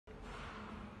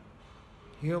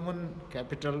Human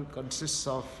capital consists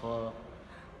of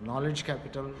knowledge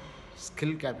capital,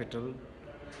 skill capital,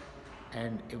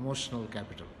 and emotional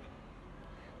capital.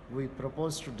 We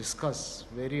propose to discuss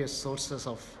various sources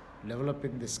of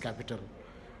developing this capital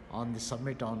on the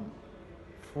summit on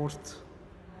 4th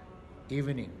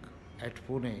evening at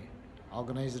Pune,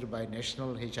 organized by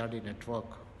National HRD Network,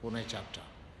 Pune chapter.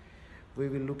 We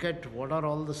will look at what are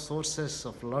all the sources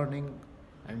of learning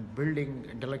and building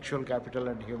intellectual capital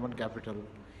and human capital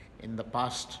in the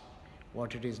past,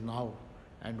 what it is now,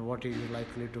 and what is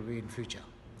likely to be in future.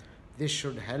 This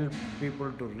should help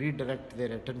people to redirect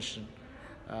their attention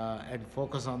and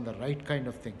focus on the right kind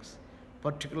of things.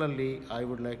 Particularly, I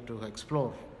would like to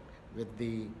explore with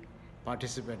the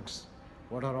participants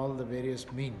what are all the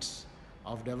various means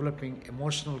of developing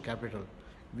emotional capital,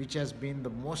 which has been the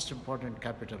most important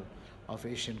capital of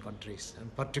Asian countries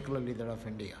and particularly that of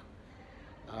India.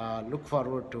 Look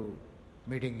forward to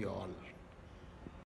meeting you all.